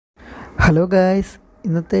Hello guys,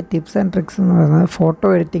 ഇന്നത്തെ tips and tricks എന്ന് പറയുന്നത് ഫോട്ടോ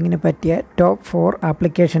എഡിറ്റിങ്ങിന് പറ്റിയ ടോപ്പ് 4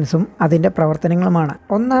 ആപ്ലിക്കേഷൻസും അതിൻ്റെ പ്രവർത്തനങ്ങളുമാണ്.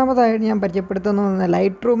 ഒന്നാമതായിട്ട് ഞാൻ പരിചയപ്പെടുത്തുന്നത്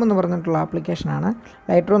ലൈറ്റ് റൂം എന്ന് പറഞ്ഞിട്ടുള്ള ആപ്ലിക്കേഷനാണ്.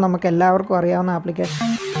 ലൈറ്റ് റൂം നമുക്ക് എല്ലാവർക്കും അറിയാവുന്ന ആപ്ലിക്കേഷൻ.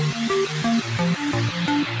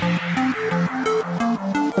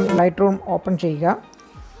 ലൈറ്റ് റൂം ഓപ്പൺ ചെയ്യുക.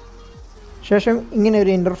 ശേഷം ഇങ്ങനെ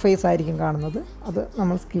ഒരു ഇൻ്റർഫേസ് ആയിരിക്കും കാണുന്നത്. അത്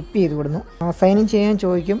നമ്മൾ സ്കിപ്പ് ചെയ്ത് വിടുന്നു. സൈൻ ഇൻ ചെയ്യാൻ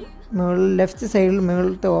ചോദിക്കും. മുകളിൽ ലെഫ്റ്റ് സൈഡിൽ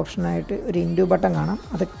മുകളിലത്തെ ഓപ്ഷനായിട്ട് ഒരു ഇൻഡു ബട്ടൺ കാണാം.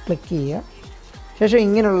 അത് ക്ലിക്ക് ചെയ്യുക. ശേഷം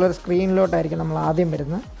ഇങ്ങനെയുള്ളൊരു സ്ക്രീനിലോട്ടായിരിക്കും നമ്മൾ ആദ്യം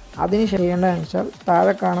വരുന്നത്. അതിന് ചെയ്യേണ്ടതെന്ന് വെച്ചാൽ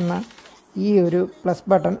താഴെ കാണുന്ന ഈ ഒരു പ്ലസ്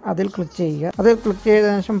ബട്ടൺ അതിൽ ക്ലിക്ക് ചെയ്യുക. അതിൽ ക്ലിക്ക്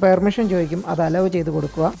ചെയ്തതിനു ശേഷം പെർമിഷൻ ചോദിക്കും. അത് അലോ ചെയ്ത്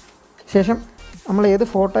കൊടുക്കുക. ശേഷം നമ്മൾ ഏത്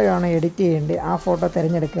ഫോട്ടോയാണ് എഡിറ്റ് ചെയ്യേണ്ടത് ആ ഫോട്ടോ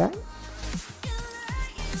തിരഞ്ഞെടുക്കുക.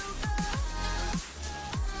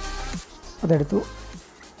 അതെടുത്തു.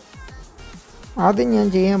 ആദ്യം ഞാൻ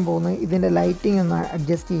ചെയ്യാൻ പോകുന്നത് ഇതിൻ്റെ ലൈറ്റിംഗ് ഒന്ന്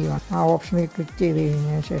അഡ്ജസ്റ്റ് ചെയ്യുകയാണ്. ആ ഓപ്ഷനിൽ ക്ലിക്ക് ചെയ്ത്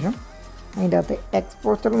കഴിഞ്ഞതിന് ശേഷം അതിൻ്റെ അകത്ത്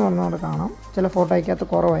എക്സ്പോഷർ എന്ന് പറഞ്ഞുകൊണ്ട് കാണാം. ചില ഫോട്ടോയ്ക്കകത്ത്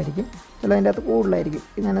കുറവായിരിക്കും, അതിൻ്റെ അകത്ത് കൂടുതലായിരിക്കും.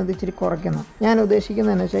 ഞാനത് ഇച്ചിരി കുറയ്ക്കുന്നു. ഞാൻ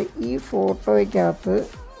ഉദ്ദേശിക്കുന്നതെന്ന് വെച്ചാൽ ഈ ഫോട്ടോയ്ക്കകത്ത്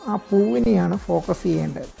ആ പൂവിനെയാണ് ഫോക്കസ്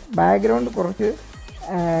ചെയ്യേണ്ടത്. ബാക്ക്ഗ്രൗണ്ട് കുറച്ച്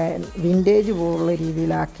വിൻറ്റേജ് പോലുള്ള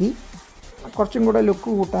രീതിയിലാക്കി കുറച്ചും കൂടെ ലുക്ക്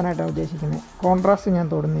കൂട്ടാനായിട്ടാണ് ഉദ്ദേശിക്കുന്നത്. കോൺട്രാസ്റ്റ് ഞാൻ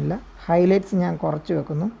തൊടുന്നില്ല. ഹൈലൈറ്റ്സ് ഞാൻ കുറച്ച്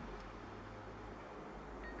വെക്കുന്നു.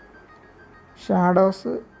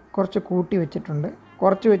 ഷാഡോസ് കുറച്ച് കൂട്ടി വെച്ചിട്ടുണ്ട്.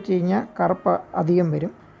 കുറച്ച് വെച്ച് കഴിഞ്ഞാൽ കറുപ്പ് അധികം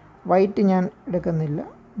വരും. വൈറ്റ് ഞാൻ എടുക്കുന്നില്ല,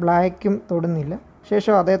 ബ്ലാക്കും തൊടുന്നില്ല.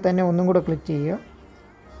 ശേഷം അതേ തന്നെ ഒന്നും കൂടെ ക്ലിക്ക് ചെയ്യുക.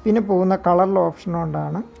 പിന്നെ പോകുന്ന കളറിലെ ഓപ്ഷൻ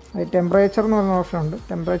കൊണ്ടാണ്. അത് ടെമ്പറേച്ചർ എന്ന് പറഞ്ഞ ഓപ്ഷൻ ഉണ്ട്.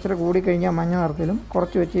 ടെമ്പറേച്ചർ കൂടിക്കഴിഞ്ഞാൽ മഞ്ഞ നിറത്തിലും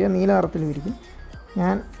കുറച്ച് വെച്ച് കഴിഞ്ഞാൽ നീല നിറത്തിലും ഇരിക്കും.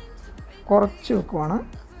 ഞാൻ കുറച്ച് വെക്കുവാണ്.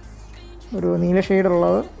 ഒരു നീല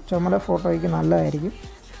ഷെയ്ഡുള്ളത് ചുമല ഫോട്ടോയ്ക്ക് നല്ലതായിരിക്കും.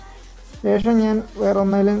 ശേഷം ഞാൻ വേറെ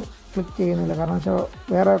ഒന്നിലും ക്ലിക്ക് ചെയ്യുന്നില്ല. കാരണം വെച്ചാൽ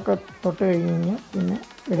വേറെ ഒക്കെ തൊട്ട് കഴിഞ്ഞ് കഴിഞ്ഞാൽ പിന്നെ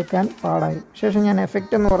എടുക്കാൻ പാടായി. ശേഷം ഞാൻ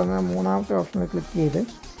എഫക്റ്റ് എന്ന് പറയുന്നത് മൂന്നാമത്തെ ഓപ്ഷനിൽ ക്ലിക്ക് ചെയ്ത്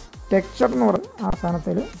ടെക്സ്ചർ എന്ന് പറഞ്ഞ ആ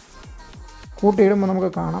സ്ഥാനത്തിൽ കൂട്ടിയിടുമ്പോൾ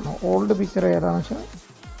നമുക്ക് കാണാം ഓൾഡ് പിക്ചർ ഏതാണെന്ന് വെച്ചാൽ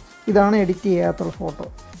ഇതാണ് എഡിറ്റ് ചെയ്യാത്തൊരു ഫോട്ടോ.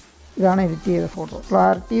 ഇതാണ് എഡിറ്റ് ചെയ്ത ഫോട്ടോ.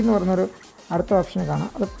 ക്ലാരിറ്റി എന്ന് പറഞ്ഞൊരു അടുത്ത ഓപ്ഷന് കാണാം.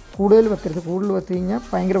 അത് കൂടുതൽ വെക്കരുത്. കൂടുതൽ വെച്ച് കഴിഞ്ഞാൽ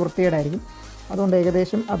ഭയങ്കര വൃത്തികേടായിരിക്കും. അതുകൊണ്ട്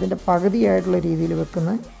ഏകദേശം അതിൻ്റെ പകുതിയായിട്ടുള്ള രീതിയിൽ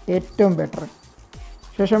വെക്കുന്നത് ഏറ്റവും ബെറ്റർ.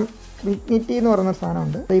 ശേഷം വിഗ്നിറ്റി എന്ന് പറയുന്ന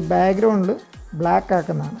സാധനമുണ്ട്. ഈ ബാക്ക്ഗ്രൗണ്ടിൽ ബ്ലാക്ക്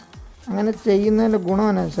ആക്കുന്നതാണ്. അങ്ങനെ ചെയ്യുന്നതിൻ്റെ ഗുണം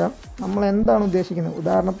എന്ന് വെച്ചാൽ നമ്മൾ എന്താണ് ഉദ്ദേശിക്കുന്നത്.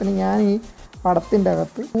 ഉദാഹരണത്തിന് ഞാൻ ഈ പടത്തിൻ്റെ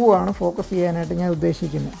അകത്ത് പൂവാണ് ഫോക്കസ് ചെയ്യാനായിട്ട് ഞാൻ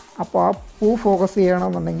ഉദ്ദേശിക്കുന്നത്. അപ്പോൾ ആ പൂ ഫോക്കസ്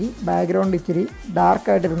ചെയ്യണമെന്നുണ്ടെങ്കിൽ ബാക്ക്ഗ്രൗണ്ട് ഇച്ചിരി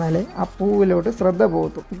ഡാർക്കായിട്ടിരുന്നാലേ ആ പൂവിലോട്ട് ശ്രദ്ധ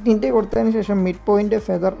പോകത്തു. വിഗ്നിറ്റി കൊടുത്തതിന് ശേഷം മിഡ് പോയിൻ്റ്,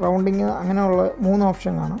 ഫെദർ, റൗണ്ടിങ് അങ്ങനെയുള്ള 3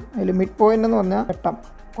 ഓപ്ഷൻ കാണാം. അതിൽ മിഡ് പോയിൻ്റ് എന്ന് പറഞ്ഞാൽ വെട്ടം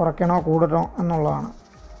കുറയ്ക്കണോ കൂടണോ എന്നുള്ളതാണ്.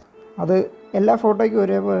 അത് എല്ലാ ഫോട്ടോയ്ക്കും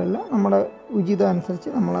ഒരേപോലെയല്ല. നമ്മുടെ ഉചിതം അനുസരിച്ച്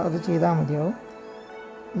നമ്മൾ അത് ചെയ്താൽ മതിയാവും.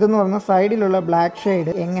 ഇതെന്ന് പറഞ്ഞാൽ സൈഡിലുള്ള ബ്ലാക്ക്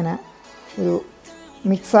ഷെയ്ഡ് എങ്ങനെ ഒരു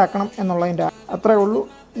മിക്സ് ആക്കണം എന്നുള്ളതിൻ്റെ അത്രേ ഉള്ളൂ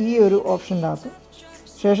ഈ ഒരു ഓപ്ഷൻ്റെ അകത്ത്.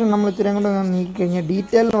 ശേഷം നമ്മൾ ഇത്തിരി കൊണ്ട് നീക്കിക്കഴിഞ്ഞാൽ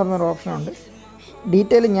ഡീറ്റെയിൽ എന്ന് പറഞ്ഞൊരു ഓപ്ഷനുണ്ട്.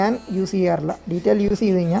 ഡീറ്റെയിൽ ഞാൻ യൂസ് ചെയ്യാറില്ല. ഡീറ്റെയിൽ യൂസ്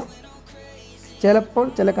ചെയ്ത് കഴിഞ്ഞാൽ ചിലപ്പോൾ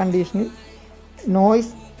ചില കണ്ടീഷനിൽ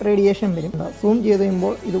നോയ്സ് റേഡിയേഷൻ വരും. സൂം ചെയ്ത്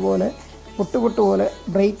കഴിയുമ്പോൾ ഇതുപോലെ പൊട്ട് പോലെ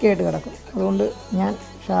ബ്രേക്ക് ആയിട്ട് കിടക്കും. അതുകൊണ്ട് ഞാൻ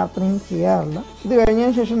ഷാർപ്പനിങ് ചെയ്യാറില്ല. ഇത്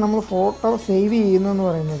കഴിഞ്ഞതിന് ശേഷം നമ്മൾ ഫോട്ടോ സേവ് ചെയ്യുന്നതെന്ന്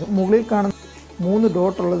പറയുന്നത് മുകളിൽ കാണുന്ന 3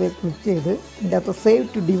 ഡോട്ടുള്ളത് ക്ലിക്ക് ചെയ്ത് ഇതിൻ്റെ അകത്ത് സേവ്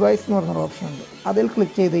ടു ഡിവൈസ് എന്ന് പറഞ്ഞൊരു ഓപ്ഷൻ ഉണ്ട്. അതിൽ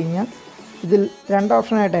ക്ലിക്ക് ചെയ്ത് കഴിഞ്ഞാൽ ഇതിൽ 2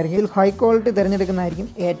 ഓപ്ഷനായിട്ടായിരിക്കും. ഇതിൽ ഹൈ ക്വാളിറ്റി തിരഞ്ഞെടുക്കുന്നതായിരിക്കും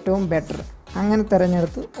ഏറ്റവും ബെറ്റർ. അങ്ങനെ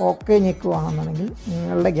തിരഞ്ഞെടുത്ത് ഓക്കെ ഞെക്കുകയാണെന്നുണ്ടെങ്കിൽ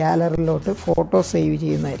നിങ്ങളുടെ ഗാലറിയിലോട്ട് ഫോട്ടോ സേവ്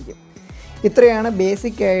ചെയ്യുന്നതായിരിക്കും. ഇത്രയാണ്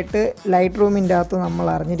ബേസിക്കായിട്ട് ലൈറ്റ് റൂമിൻ്റെ അകത്ത് നമ്മൾ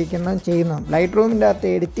അറിഞ്ഞിരിക്കുന്നതും ചെയ്യുന്നതും. ലൈറ്റ് റൂമിൻ്റെ അകത്ത്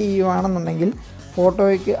എഡിറ്റ് ചെയ്യുകയാണെന്നുണ്ടെങ്കിൽ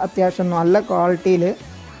ഫോട്ടോയ്ക്ക് അത്യാവശ്യം നല്ല ക്വാളിറ്റിയിൽ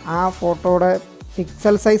ആ ഫോട്ടോയുടെ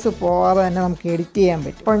പിക്സൽ സൈസ് പോകാതെ തന്നെ നമുക്ക് എഡിറ്റ് ചെയ്യാൻ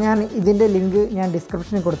പറ്റും. അപ്പോൾ ഞാൻ ഇതിൻ്റെ ലിങ്ക് ഞാൻ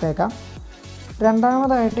ഡിസ്ക്രിപ്ഷനിൽ കൊടുത്തേക്കാം.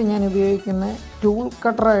 രണ്ടാമതായിട്ട് ഞാൻ ഉപയോഗിക്കുന്ന ടൂൾ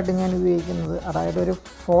കട്ടറായിട്ട് ഞാൻ ഉപയോഗിക്കുന്നത്, അതായത് ഒരു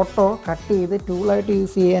ഫോട്ടോ കട്ട് ചെയ്ത് ടൂളായിട്ട്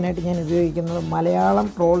യൂസ് ചെയ്യാനായിട്ട് ഞാൻ ഉപയോഗിക്കുന്നത് മലയാളം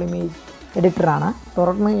ട്രോൾ ഇമേജ് എഡിറ്ററാണ്.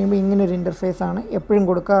 തുറന്ന് കഴിയുമ്പോൾ ഇങ്ങനൊരു ഇൻ്റർഫേസാണ് എപ്പോഴും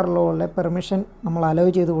കൊടുക്കാറുള്ള പെർമിഷൻ നമ്മൾ അലോ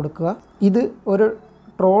ചെയ്ത് കൊടുക്കുക. ഇത് ഒരു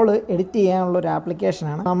ട്രോള് എഡിറ്റ് ചെയ്യാനുള്ളൊരു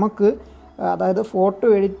ആപ്ലിക്കേഷനാണ്. നമുക്ക് അതായത് ഫോട്ടോ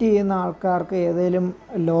എഡിറ്റ് ചെയ്യുന്ന ആൾക്കാർക്ക് ഏതെങ്കിലും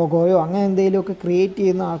ലോഗോയോ അങ്ങനെ എന്തെങ്കിലുമൊക്കെ ക്രിയേറ്റ്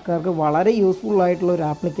ചെയ്യുന്ന ആൾക്കാർക്ക് വളരെ യൂസ്ഫുൾ ആയിട്ടുള്ള ഒരു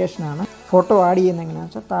ആപ്ലിക്കേഷനാണ്. ഫോട്ടോ ആഡ് ചെയ്യുന്നത്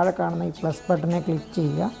എങ്ങനെയാണെന്ന് വെച്ചാൽ താഴെ കാണുന്ന ഈ പ്ലസ് ബട്ടനെ ക്ലിക്ക്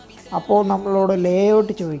ചെയ്യുക. അപ്പോൾ നമ്മളോട്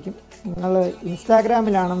ലേഔട്ട് ചോദിക്കും. നിങ്ങൾ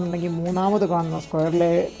ഇൻസ്റ്റാഗ്രാമിലാണെന്നുണ്ടെങ്കിൽ മൂന്നാമത് കാണുന്ന സ്ക്വയർ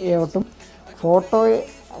ലേഔട്ടും, ഫോട്ടോയെ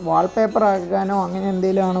വാൾപേപ്പർ ആക്കാനോ അങ്ങനെ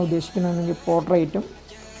എന്തെങ്കിലും ആണ് ഉദ്ദേശിക്കുന്നതെങ്കിൽ പോർട്രേറ്റും,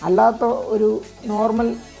 അല്ലാത്ത ഒരു നോർമൽ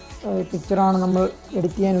പിക്ചറാണ് നമ്മൾ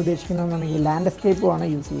എഡിറ്റ് ചെയ്യാൻ ഉദ്ദേശിക്കുന്നതെന്നുണ്ടെങ്കിൽ ലാൻഡ്സ്കേപ്പുമാണ്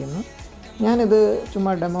യൂസ് ചെയ്യുന്നത്. ഞാനിത്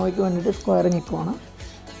ചുമ്മാ ഡെമോയ്ക്ക് വേണ്ടിയിട്ട് സ്ക്വയർ നിൽക്കുവാണ്.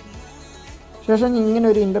 ശേഷം ഇങ്ങനെ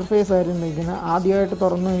ഒരു ഇൻ്റർഫേസ് ആയിരുന്നു ഇരിക്കുന്നത്. ആദ്യമായിട്ട്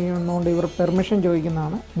തുറന്നു കഴിയുന്നതുകൊണ്ട് ഇവർ പെർമിഷൻ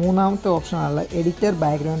ചോദിക്കുന്നതാണ്. മൂന്നാമത്തെ ഓപ്ഷനാണ് എഡിറ്റർ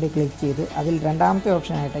ബാക്ക്ഗ്രൗണ്ടിൽ ക്ലിക്ക് ചെയ്ത് അതിൽ രണ്ടാമത്തെ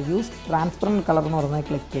ഓപ്ഷനായിട്ട് യൂസ് ട്രാൻസ്പെറൻറ്റ് കളർ എന്ന് പറഞ്ഞാൽ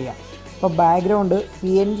ക്ലിക്ക് ചെയ്യുക. അപ്പോൾ ബാക്ക്ഗ്രൗണ്ട്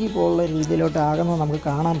PNG പോലുള്ള രീതിയിലോട്ട് ആകുന്നത് നമുക്ക്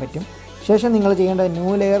കാണാൻ പറ്റും. ശേഷം നിങ്ങൾ ചെയ്യേണ്ട ന്യൂ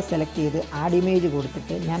ലെയർ സെലക്ട് ചെയ്ത് ആഡ് ഇമേജ്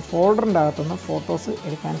കൊടുത്തിട്ട് ഞാൻ ഫോൾഡറിൻ്റെ അകത്തുനിന്ന് ഫോട്ടോസ്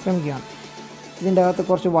എടുക്കാൻ ശ്രമിക്കുകയാണ്. ഇതിൻ്റെ അകത്ത്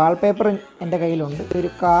കുറച്ച് വാൾപേപ്പർ എൻ്റെ കയ്യിലുണ്ട്. ഒരു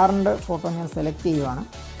കാറിൻ്റെ ഫോട്ടോ ഞാൻ സെലക്ട് ചെയ്യുവാണ്.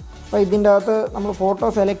 അപ്പോൾ ഇതിൻ്റെ അകത്ത് നമ്മൾ ഫോട്ടോ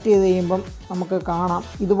സെലക്ട് ചെയ്ത് കഴിയുമ്പം നമുക്ക് കാണാം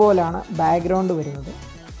ഇതുപോലെയാണ് ബാക്ക്ഗ്രൗണ്ട് വരുന്നത്.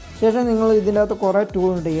 ശേഷം നിങ്ങൾ ഇതിൻ്റെ അകത്ത് കുറേ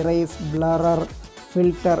ടൂളുണ്ട്. ഇറേസ്, ബ്ലറർ,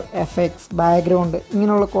 ഫിൽറ്റർ, എഫക്ട്സ്, ബാക്ക്ഗ്രൗണ്ട്,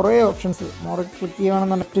 ഇങ്ങനെയുള്ള കുറേ ഓപ്ഷൻസ്. മോറിൽ ക്ലിക്ക്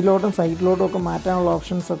ചെയ്യുകയാണെന്നുണ്ടെങ്കിൽ ലെഫ്റ്റിലോട്ടും സൈഡിലോട്ടും ഒക്കെ മാറ്റാനുള്ള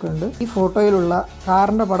ഓപ്ഷൻസൊക്കെ ഉണ്ട്. ഈ ഫോട്ടോയിലുള്ള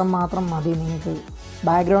കാറിൻ്റെ പടം മാത്രം മതി നിങ്ങൾക്ക്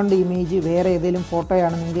ബാക്ക്ഗ്രൗണ്ട് ഇമേജ് വേറെ ഏതെങ്കിലും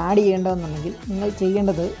ഫോട്ടോയാണ് നിങ്ങൾ ആഡ് ചെയ്യേണ്ടതെന്നുണ്ടെങ്കിൽ നിങ്ങൾ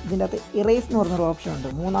ചെയ്യേണ്ടത് ഇതിൻ്റെ അകത്ത് ഇറേസ് എന്ന് പറഞ്ഞൊരു ഓപ്ഷൻ ഉണ്ട്,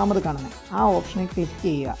 മൂന്നാമത് കാണുന്നത്. ആ ഓപ്ഷനെ ക്ലിക്ക്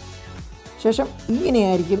ചെയ്യുക. ശേഷം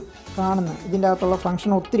ഇങ്ങനെയായിരിക്കും കാണുന്നത്. ഇതിൻ്റെ അകത്തുള്ള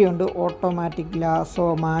ഫംഗ്ഷൻ ഒത്തിരി ഉണ്ട്. ഓട്ടോമാറ്റിക്, ലാസോ,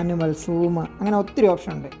 മാനുവൽ, സൂം, അങ്ങനെ ഒത്തിരി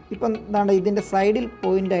ഓപ്ഷൻ ഉണ്ട്. ഇപ്പം എന്താണ് ഇതിൻ്റെ സൈഡിൽ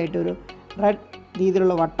പോയിൻ്റായിട്ടൊരു റെഡ്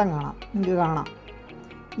രീതിയിലുള്ള വട്ടം കാണാം, നിങ്ങൾക്ക് കാണാം.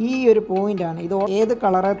 ഈ ഒരു പോയിൻ്റാണ്. ഇത് ഏത്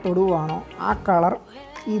കളറെ തൊടുവാണോ ആ കളർ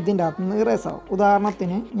ഇതിൻ്റെ അകത്ത് നിന്ന് ഇറേസ് ആവും.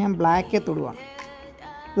 ഉദാഹരണത്തിന് ഞാൻ ബ്ലാക്കേ തൊടുവാണ്.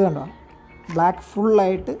 ഇത് കണ്ടോ, ബ്ലാക്ക്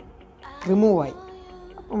ഫുള്ളായിട്ട് റിമൂവായി.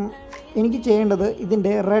 അപ്പം എനിക്ക് ചെയ്യേണ്ടത്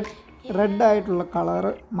ഇതിൻ്റെ റെഡായിട്ടുള്ള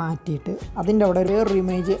കളറ് മാറ്റിയിട്ട് അതിൻ്റെ അവിടെ വേറൊരു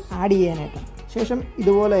ഇമേജ് ആഡ് ചെയ്യാനായിട്ടാണ്. ശേഷം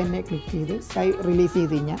ഇതുപോലെ തന്നെ ക്ലിക്ക് ചെയ്ത് റിലീസ്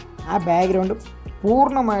ചെയ്ത് കഴിഞ്ഞാൽ ആ ബാക്ക്ഗ്രൗണ്ട്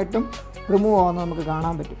പൂർണ്ണമായിട്ടും റിമൂവ് ആവുന്നത് നമുക്ക്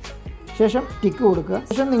കാണാൻ പറ്റും. ശേഷം ടിക്ക് കൊടുക്കുക.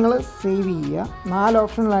 ശേഷം നിങ്ങൾ സേവ് ചെയ്യുക. 4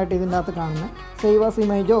 ഓപ്ഷനിലായിട്ട് ഇതിൻ്റെ അകത്ത് കാണുന്നത് save as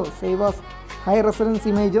ഇമേജോ, save as high reference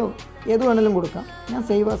ഇമേജോ, ഏത് വേണമെങ്കിലും കൊടുക്കാം. ഞാൻ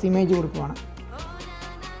സേവ് ആസ് ഇമേജ് കൊടുക്കുവാണ്.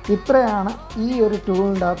 ഇത്രയാണ് ഈ ഒരു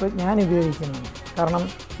ടൂളിൻ്റെ അകത്ത് ഞാൻ ഉപയോഗിക്കുന്നത്. കാരണം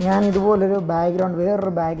ഞാൻ ഇതുപോലൊരു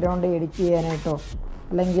വേറൊരു ബാക്ക്ഗ്രൗണ്ട് എഡിറ്റ് ചെയ്യാനായിട്ടോ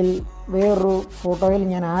അല്ലെങ്കിൽ വേറൊരു ഫോട്ടോയിൽ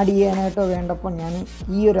ഞാൻ ആഡ് ചെയ്യാനായിട്ടോ വേണ്ടപ്പോൾ ഞാൻ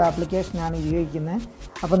ഈ ഒരു ആപ്ലിക്കേഷനാണ് ഉപയോഗിക്കുന്നത്.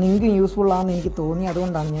 അപ്പോൾ നിങ്ങൾക്ക് യൂസ്ഫുൾ ആണെന്ന് എനിക്ക് തോന്നി,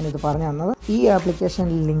 അതുകൊണ്ടാണ് ഞാനിത് പറഞ്ഞു തന്നത്. ഈ ആപ്ലിക്കേഷൻ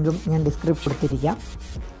ലിങ്കും ഞാൻ ഡിസ്ക്രിപ്ഷൻ കൊടുത്തിരിക്കാം.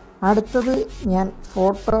 അടുത്തത് ഞാൻ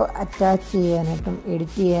ഫോട്ടോ അറ്റാച്ച് ചെയ്യാനായിട്ടും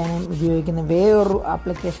എഡിറ്റ് ചെയ്യാനും ഉപയോഗിക്കുന്ന വേറൊരു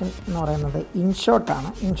ആപ്ലിക്കേഷൻ എന്ന് പറയുന്നത് ഇൻഷോട്ടാണ്.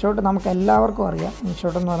 ഇൻഷോട്ട് നമുക്ക് എല്ലാവർക്കും അറിയാം.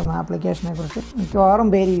 ഇൻഷോട്ട് എന്ന് പറയുന്ന ആപ്ലിക്കേഷനെ കുറിച്ച് മിക്കവാറും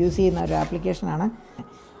പേര് യൂസ് ചെയ്യുന്ന ഒരു ആപ്ലിക്കേഷനാണ്.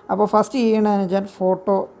 അപ്പോൾ ഫസ്റ്റ് ചെയ്യേണ്ടതെന്ന് വെച്ചാൽ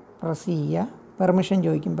ഫോട്ടോ പ്രസ് ചെയ്യുക, പെർമിഷൻ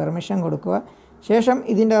ചോദിക്കും, പെർമിഷൻ കൊടുക്കുക. ശേഷം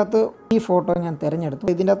ഇതിൻ്റെ അകത്ത് ഈ ഫോട്ടോ ഞാൻ തിരഞ്ഞെടുത്തു.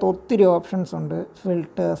 ഇതിൻ്റെ അകത്ത് ഒത്തിരി ഓപ്ഷൻസ് ഉണ്ട്.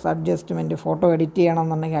 ഫിൽറ്റേഴ്സ്, അഡ്ജസ്റ്റ്മെൻറ്റ്, ഫോട്ടോ എഡിറ്റ്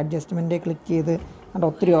ചെയ്യണമെന്നുണ്ടെങ്കിൽ അഡ്ജസ്റ്റ്മെൻറ്റ് ക്ലിക്ക് ചെയ്ത് അതിൻ്റെ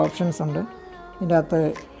ഒത്തിരി ഓപ്ഷൻസ് ഉണ്ട്. ഇതിൻ്റെ അകത്ത്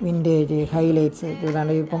വിൻറ്റേജ്, ഹൈലൈറ്റ്സ്,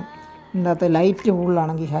 ഇതാണ്ട് ഇപ്പം ഇതിൻ്റെ അകത്ത് ലൈറ്റ്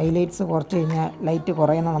കൂടുതലാണെങ്കിൽ ഹൈലൈറ്റ്സ് കുറച്ച് കഴിഞ്ഞാൽ ലൈറ്റ്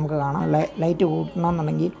കുറയുന്ന നമുക്ക് കാണാം. ലൈറ്റ്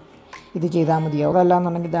കൂട്ടണമെന്നുണ്ടെങ്കിൽ ഇത് ചെയ്താൽ മതിയാവും.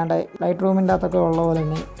 അതല്ലാന്നുണ്ടെങ്കിൽ ഇതാണ്ട് ലൈറ്റ് റൂമിൻ്റെ അകത്തൊക്കെ ഉള്ള പോലെ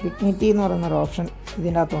തന്നെ വിഗ്നിറ്റി എന്ന് പറയുന്നൊരു ഓപ്ഷൻ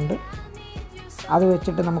ഇതിൻ്റെ അകത്തുണ്ട്. അത്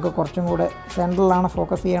വെച്ചിട്ട് നമുക്ക് കുറച്ചും കൂടെ സെൻറ്ററിലാണ്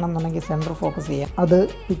ഫോക്കസ് ചെയ്യണമെന്നുണ്ടെങ്കിൽ സെൻറ്റർ ഫോക്കസ് ചെയ്യാം. അത്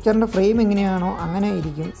പിക്ചറിൻ്റെ ഫ്രെയിം എങ്ങനെയാണോ അങ്ങനെ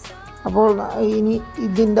ഇരിക്കും. അപ്പോൾ ഇനി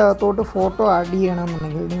ഇതിൻ്റെ അകത്തോട്ട് ഫോട്ടോ ആഡ്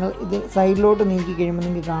ചെയ്യണമെന്നുണ്ടെങ്കിൽ നിങ്ങൾ ഇത് സൈഡിലോട്ട് നീക്കി കഴിയുമ്പോൾ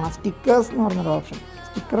നിങ്ങൾക്ക് കാണാം സ്റ്റിക്കേഴ്സ് എന്ന് പറഞ്ഞൊരു ഓപ്ഷൻ.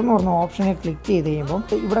 സ്റ്റിക്കർ എന്ന് പറഞ്ഞ ഓപ്ഷനെ ക്ലിക്ക് ചെയ്ത് കഴിയുമ്പോൾ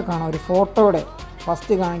ഇവിടെ കാണാം ഒരു ഫോട്ടോയുടെ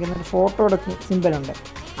ഫസ്റ്റ് കാണിക്കുന്ന ഒരു ഫോട്ടോയുടെ സിമ്പലുണ്ട്.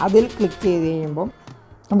 അതിൽ ക്ലിക്ക് ചെയ്ത് കഴിയുമ്പം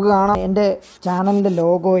നമുക്ക് കാണാം എൻ്റെ ചാനലിൻ്റെ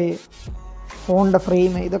ലോഗോയെ, ഫോണിൻ്റെ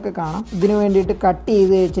ഫ്രെയിം, ഇതൊക്കെ കാണാം. ഇതിനു വേണ്ടിയിട്ട് കട്ട്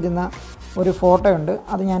ചെയ്ത് വെച്ചിരുന്ന ഒരു ഫോട്ടോ ഉണ്ട്.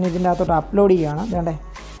 അത് ഞാൻ ഇതിൻ്റെ അകത്തോട്ട് അപ്ലോഡ് ചെയ്യുകയാണ്. വേണ്ടേ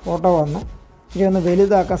ഫോട്ടോ വന്ന് ഇച്ചിരി ഒന്ന്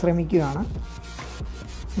വലുതാക്കാൻ ശ്രമിക്കുകയാണ്.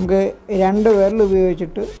 നമുക്ക് 2 വിരൽ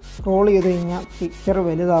ഉപയോഗിച്ചിട്ട് സ്ക്രോൾ ചെയ്ത് കഴിഞ്ഞാൽ പിക്ചർ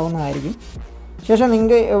വലുതാവുന്നതായിരിക്കും. ശേഷം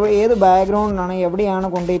നിങ്ങൾക്ക് ഏത് ബാക്ക്ഗ്രൗണ്ടിനാണ് എവിടെയാണ്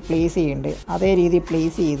കൊണ്ടുപോയി പ്ലേസ് ചെയ്യേണ്ടത് അതേ രീതിയിൽ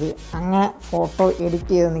പ്ലേസ് ചെയ്ത് അങ്ങനെ ഫോട്ടോ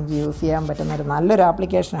എഡിറ്റ് ചെയ്ത് നിങ്ങൾക്ക് യൂസ് ചെയ്യാൻ പറ്റുന്ന ഒരു നല്ലൊരു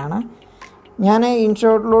ആപ്ലിക്കേഷനാണ്. ഞാൻ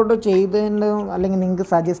ഇൻഷോട്ടിലോട്ട് ചെയ്തതിൻ്റെ അല്ലെങ്കിൽ നിങ്ങൾക്ക്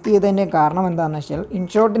സജസ്റ്റ് ചെയ്തതിൻ്റെ കാരണം എന്താണെന്ന് വെച്ചാൽ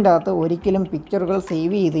ഇൻഷോട്ടിൻ്റെ അകത്ത് ഒരിക്കലും പിക്ചറുകൾ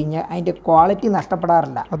സേവ് ചെയ്ത് കഴിഞ്ഞാൽ അതിൻ്റെ ക്വാളിറ്റി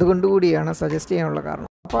നഷ്ടപ്പെടാറില്ല. അതുകൊണ്ടുകൂടിയാണ് സജസ്റ്റ് ചെയ്യാനുള്ള കാരണം.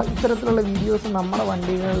 അപ്പോൾ ഇത്തരത്തിലുള്ള വീഡിയോസ് നമ്മുടെ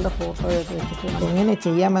വണ്ടികളുടെ ഫോട്ടോയൊക്കെ വെച്ചിട്ട് എങ്ങനെ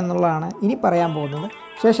ചെയ്യാമെന്നുള്ളതാണ് ഇനി പറയാൻ പോകുന്നത്.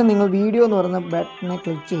 ശേഷം നിങ്ങൾ വീഡിയോ എന്ന് പറയുന്ന ബട്ടനെ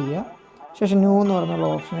ക്ലിക്ക് ചെയ്യുക. ശേഷം ന്യൂ എന്ന് പറഞ്ഞുള്ള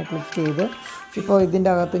ഓപ്ഷനെ ക്ലിക്ക് ചെയ്ത് ഇപ്പോൾ ഇതിൻ്റെ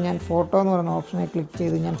അകത്ത് ഞാൻ ഫോട്ടോ എന്ന് പറയുന്ന ഓപ്ഷനെ ക്ലിക്ക്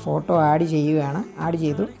ചെയ്ത് ഞാൻ ഫോട്ടോ ആഡ്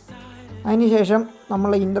ചെയ്തു. അതിനുശേഷം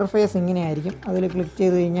നമ്മളെ ഇൻ്റർഫേസ് ഇങ്ങനെയായിരിക്കും. അതിൽ ക്ലിക്ക്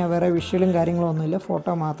ചെയ്ത് കഴിഞ്ഞാൽ വേറെ വിഷ്വലും കാര്യങ്ങളും ഒന്നുമില്ല,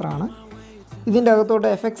 ഫോട്ടോ മാത്രമാണ്. ഇതിൻ്റെ അകത്തോട്ട്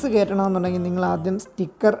എഫക്ട്സ് കയറ്റണമെന്നുണ്ടെങ്കിൽ നിങ്ങൾ ആദ്യം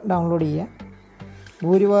സ്റ്റിക്കർ ഡൗൺലോഡ് ചെയ്യുക.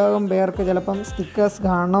 ഭൂരിഭാഗം പേർക്ക് ചിലപ്പം സ്റ്റിക്കേഴ്സ്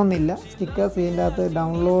കാണണമെന്നില്ല. സ്റ്റിക്കേഴ്സ് ഇതിൻ്റെ അകത്ത്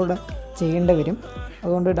ഡൗൺലോഡ് ചെയ്യേണ്ടി വരും.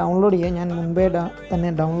 അതുകൊണ്ട് ഡൗൺലോഡ് ചെയ്യുക. ഞാൻ മുൻപേ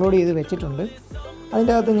തന്നെ ഡൗൺലോഡ് ചെയ്ത് വെച്ചിട്ടുണ്ട്.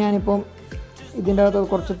 അതിൻ്റെ അകത്ത് ഞാനിപ്പം ഇതിൻ്റെ അകത്ത്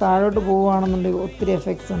കുറച്ച് താഴോട്ട് പോവുകയാണെന്നുണ്ടെങ്കിൽ ഒത്തിരി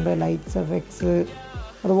എഫക്ട്സ് ഉണ്ട്. ലൈറ്റ്സ് എഫക്ട്സ്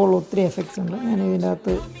അതുപോലെ ഒത്തിരി എഫക്ട്സ് ഉണ്ട്. ഞാൻ ഇതിൻ്റെ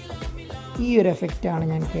അകത്ത് ഈ ഒരു എഫക്റ്റാണ്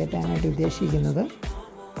ഞാൻ കയറ്റാനായിട്ട് ഉദ്ദേശിക്കുന്നത്.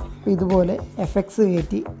 അപ്പോൾ ഇതുപോലെ എഫക്ട്സ്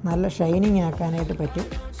കയറ്റി നല്ല ഷൈനിങ് ആക്കാനായിട്ട് പറ്റും.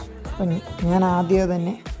 അപ്പം ഞാൻ ആദ്യം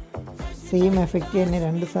തന്നെ സെയിം എഫക്റ്റ് തന്നെ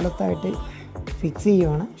 2 സ്ഥലത്തായിട്ട് ഫിക്സ്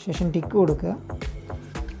ചെയ്യുവാണ്. ശേഷം ടിക്ക് കൊടുക്കുക.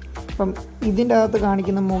 അപ്പം ഇതിൻ്റെ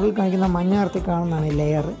അകത്ത് മുകളിൽ കാണിക്കുന്ന മഞ്ഞ നിറത്തിൽ കാണുന്നതാണ്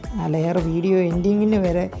ലെയർ. ആ ലെയർ വീഡിയോ എൻഡിങ്ങിന്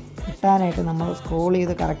വരെ കിട്ടാനായിട്ട് നമ്മൾ സ്ക്രോൾ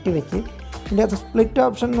ചെയ്ത് കറക്റ്റ് വെച്ച് ഇതിൻ്റെ അകത്ത് സ്പ്ലിറ്റ്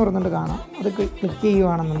ഓപ്ഷൻ എന്ന് പറഞ്ഞിട്ട് കാണാം. അത് ക്ലിക്ക്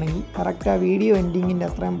ചെയ്യുകയാണെന്നുണ്ടെങ്കിൽ കറക്റ്റ് ആ വീഡിയോ എൻഡിങ്ങിൻ്റെ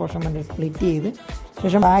അത്രയും പോർഷൻ വരെ സ്പ്ലിറ്റ് ചെയ്ത്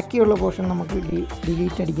ശേഷം ബാക്കിയുള്ള പോർഷൻ നമുക്ക്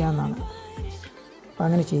ഡിലീറ്റ് അടിക്കാവുന്നതാണ്. അപ്പോൾ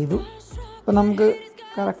അങ്ങനെ ചെയ്തു. അപ്പോൾ നമുക്ക്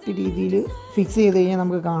കറക്റ്റ് രീതിയിൽ ഫിക്സ് ചെയ്ത് കഴിഞ്ഞാൽ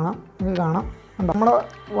നമുക്ക് കാണാം നമ്മുടെ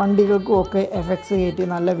വണ്ടികൾക്കും ഒക്കെ എഫക്ട്സ് കയറ്റി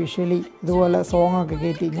നല്ല വിഷ്വലി ഇതുപോലെ സോങ്ങൊക്കെ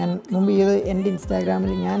കയറ്റി ഞാൻ മുമ്പ് ചെയ്ത് എൻ്റെ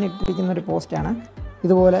ഇൻസ്റ്റാഗ്രാമിൽ ഞാൻ ഇട്ടിരിക്കുന്നൊരു പോസ്റ്റാണ്.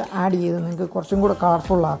 ഇതുപോലെ ആഡ് ചെയ്ത് നിങ്ങൾക്ക് കുറച്ചും കൂടെ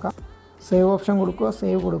കളർഫുള്ളാക്കാം. സേവ് ഓപ്ഷൻ കൊടുക്കുക,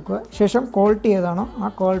 സേവ് കൊടുക്കുക, ശേഷം ക്വാളിറ്റി ഏതാണോ ആ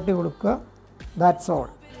ക്വാളിറ്റി കൊടുക്കുക. That's all.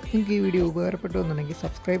 നിങ്ങൾക്ക് ഈ വീഡിയോ ഉപകാരപ്പെട്ടു എന്നുണ്ടെങ്കിൽ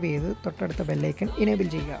സബ്സ്ക്രൈബ് ചെയ്ത് തൊട്ടടുത്ത ബെല്ലൈക്കൺ ഇനേബിൾ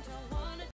ചെയ്യുക.